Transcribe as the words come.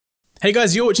Hey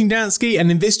guys, you're watching Dansky, and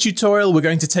in this tutorial we're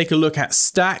going to take a look at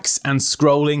stacks and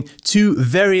scrolling, two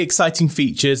very exciting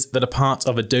features that are part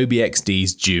of Adobe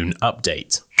XD's June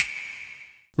update.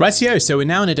 Rightio, so we're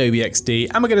now in Adobe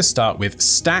XD and we're going to start with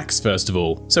stacks first of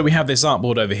all. So we have this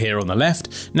artboard over here on the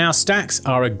left. Now stacks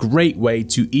are a great way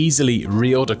to easily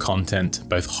reorder content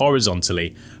both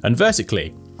horizontally and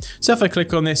vertically. So if I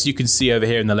click on this, you can see over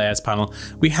here in the layers panel,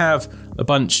 we have a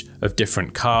bunch of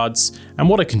different cards. And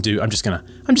what I can do, I'm just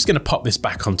gonna pop this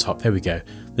back on top. There we go.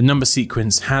 The number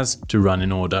sequence has to run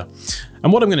in order.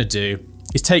 And what I'm gonna do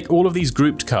is take all of these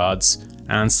grouped cards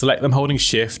and select them holding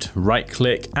Shift, right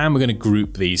click, and we're gonna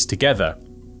group these together.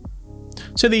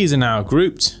 So these are now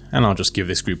grouped, and I'll just give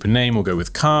this group a name. We'll go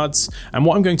with cards. And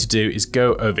what I'm going to do is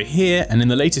go over here, and in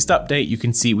the latest update, you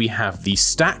can see we have the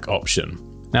stack option.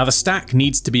 Now the stack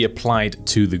needs to be applied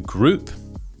to the group.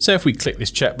 So if we click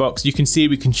this checkbox, you can see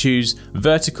we can choose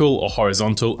vertical or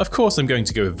horizontal. Of course, I'm going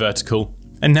to go with vertical.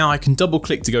 And now I can double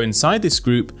click to go inside this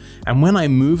group. And when I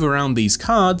move around these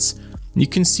cards, you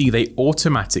can see they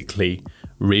automatically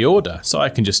reorder. So I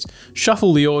can just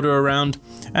shuffle the order around.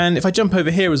 And if I jump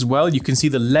over here as well, you can see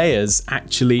the layers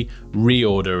actually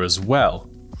reorder as well.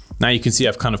 Now you can see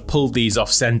I've kind of pulled these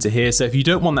off center here, so if you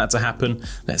don't want that to happen,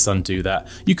 let's undo that.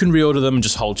 You can reorder them and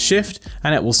just hold Shift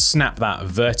and it will snap that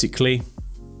vertically.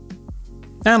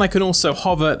 And I can also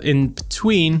hover in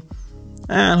between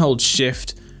and hold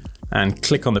Shift and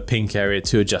click on the pink area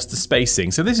to adjust the spacing.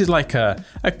 So this is like a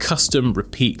custom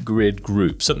repeat grid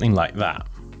group, something like that.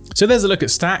 So there's a look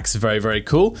at stacks, very, very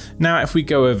cool. Now if we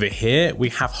go over here, we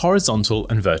have horizontal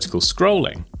and vertical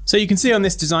scrolling. So you can see on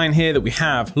this design here that we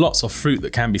have lots of fruit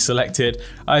that can be selected.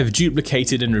 I've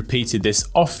duplicated and repeated this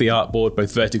off the artboard,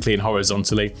 both vertically and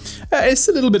horizontally. It's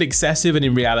a little bit excessive, and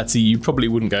in reality, you probably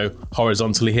wouldn't go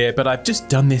horizontally here, but I've just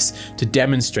done this to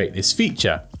demonstrate this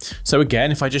feature. So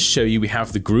again, if I just show you, we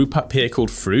have the group up here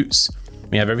called fruits.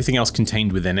 We have everything else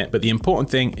contained within it, but the important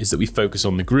thing is that we focus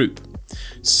on the group.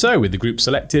 So with the group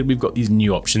selected, we've got these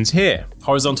new options here: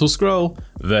 horizontal scroll,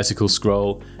 vertical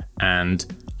scroll, and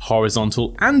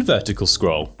horizontal and vertical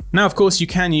scroll. Now, of course, you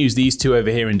can use these two over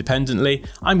here independently.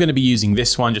 I'm going to be using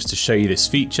this one just to show you this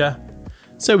feature.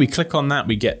 So we click on that,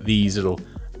 we get these little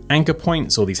anchor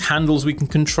points or these handles we can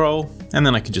control, and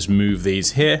then I can just move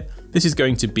these here. This is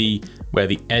going to be where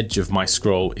the edge of my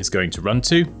scroll is going to run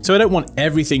to. So I don't want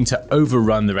everything to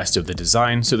overrun the rest of the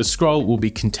design, so the scroll will be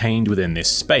contained within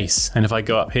this space. And if I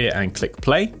go up here and click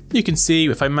play, you can see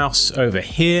if I mouse over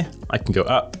here, I can go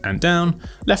up and down,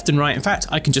 left and right. In fact,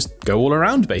 I can just go all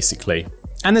around basically.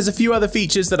 And there's a few other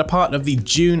features that are part of the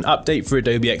June update for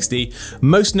Adobe XD,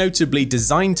 most notably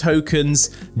design tokens,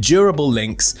 durable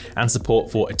links, and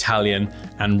support for Italian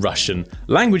and Russian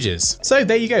languages. So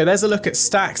there you go, there's a look at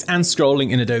stacks and scrolling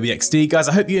in Adobe XD. Guys,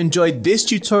 I hope you enjoyed this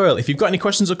tutorial. If you've got any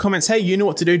questions or comments, hey, you know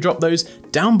what to do, drop those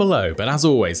down below. But as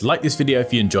always, like this video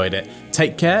if you enjoyed it.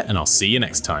 Take care, and I'll see you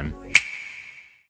next time.